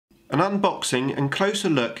an unboxing and closer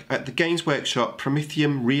look at the Games Workshop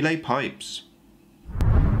Promethium relay pipes.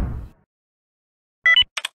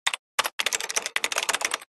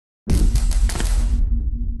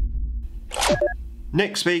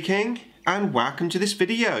 Nick speaking, and welcome to this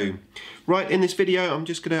video. Right, in this video I'm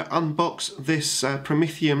just going to unbox this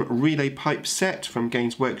Promethium relay pipe set from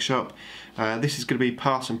Games Workshop. This is going to be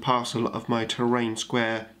part and parcel of my Terrain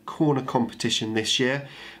Square corner competition this year,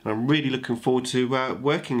 and I'm really looking forward to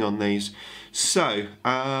working on these. So,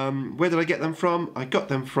 where did I get them from? I got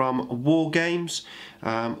them from WarGames.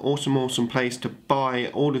 Awesome place to buy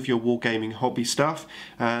all of your wargaming hobby stuff.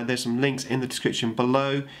 There's some links in the description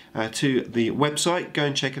below to the website. Go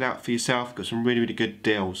and check it out for yourself. Got some really good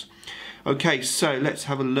deals. Okay, so let's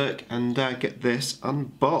have a look and get this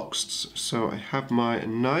unboxed. So I have my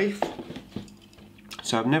knife.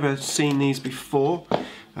 So I've never seen these before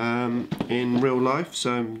in real life,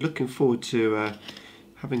 so I'm looking forward to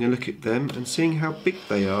having a look at them and seeing how big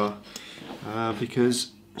they are,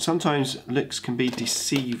 because sometimes looks can be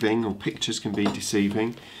deceiving, or pictures can be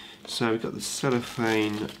deceiving. So we've got the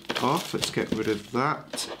cellophane off. Let's get rid of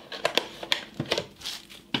that.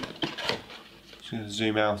 Just going to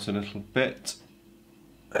zoom out a little bit.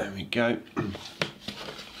 There we go.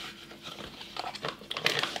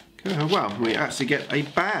 Oh, well, we actually get a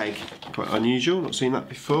bag. Quite unusual, not seen that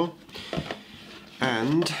before.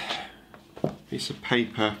 And a piece of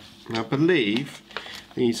paper. Now, I believe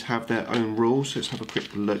these have their own rules, so let's have a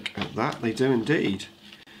quick look at that. They do indeed.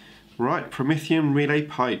 Right, Promethium relay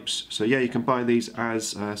pipes. So yeah, you can buy these as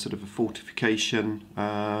sort of a fortification,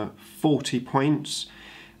 40 points,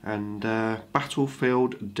 and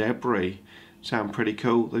battlefield debris. Sound pretty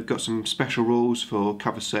cool. They've got some special rules for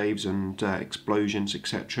cover saves and explosions,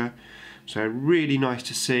 etc. So really nice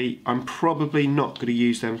to see. I'm probably not going to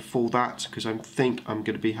use them for that, because I think I'm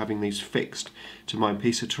going to be having these fixed to my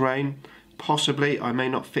piece of terrain. Possibly I may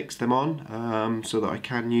not fix them on, so that I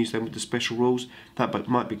can use them with the special rules. That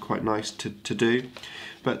might be quite nice to do.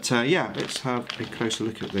 But yeah, let's have a closer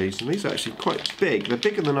look at these. And these are actually quite big. They're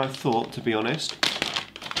bigger than I thought, to be honest.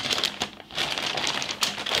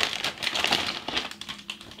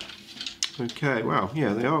 Okay, wow,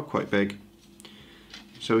 yeah, they are quite big.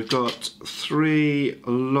 So we've got 3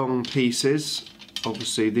 long pieces.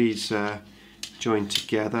 Obviously these join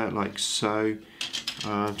together like so.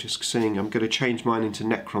 Just seeing, I'm going to change mine into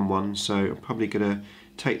Necron ones, so I'm probably going to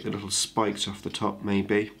take the little spikes off the top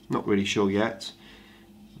maybe. Not really sure yet.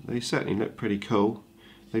 They certainly look pretty cool.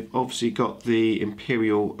 They've obviously got the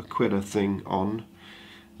Imperial Aquila thing on.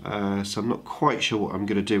 So I'm not quite sure what I'm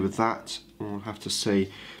going to do with that. We'll have to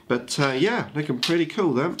see. But yeah, looking pretty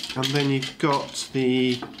cool then. And then you've got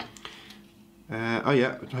the oh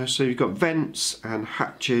yeah, so you've got vents and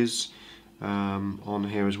hatches on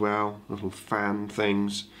here as well, little fan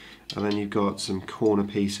things. And then you've got some corner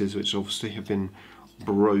pieces which obviously have been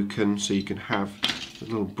broken, so you can have the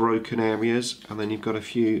little broken areas. And then you've got a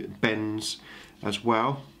few bends as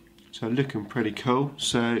well. So looking pretty cool.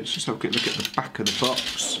 So let's just have a quick look at the back of the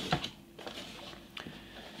box.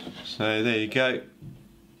 So there you go.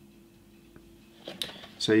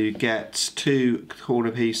 So you get 2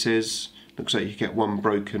 corner pieces. Looks like you get 1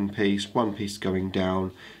 broken piece, 1 piece going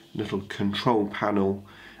down, little control panel,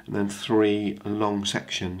 and then 3 long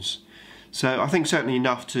sections. So I think certainly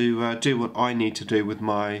enough to do what I need to do with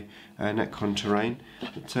my Necron terrain.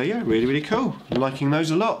 But yeah, really cool. I'm liking those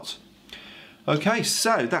a lot. Okay,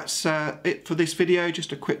 so that's it for this video.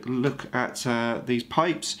 Just a quick look at these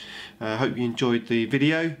pipes. Hope you enjoyed the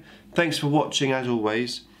video. Thanks for watching as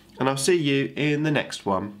always, and I'll see you in the next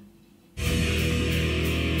one.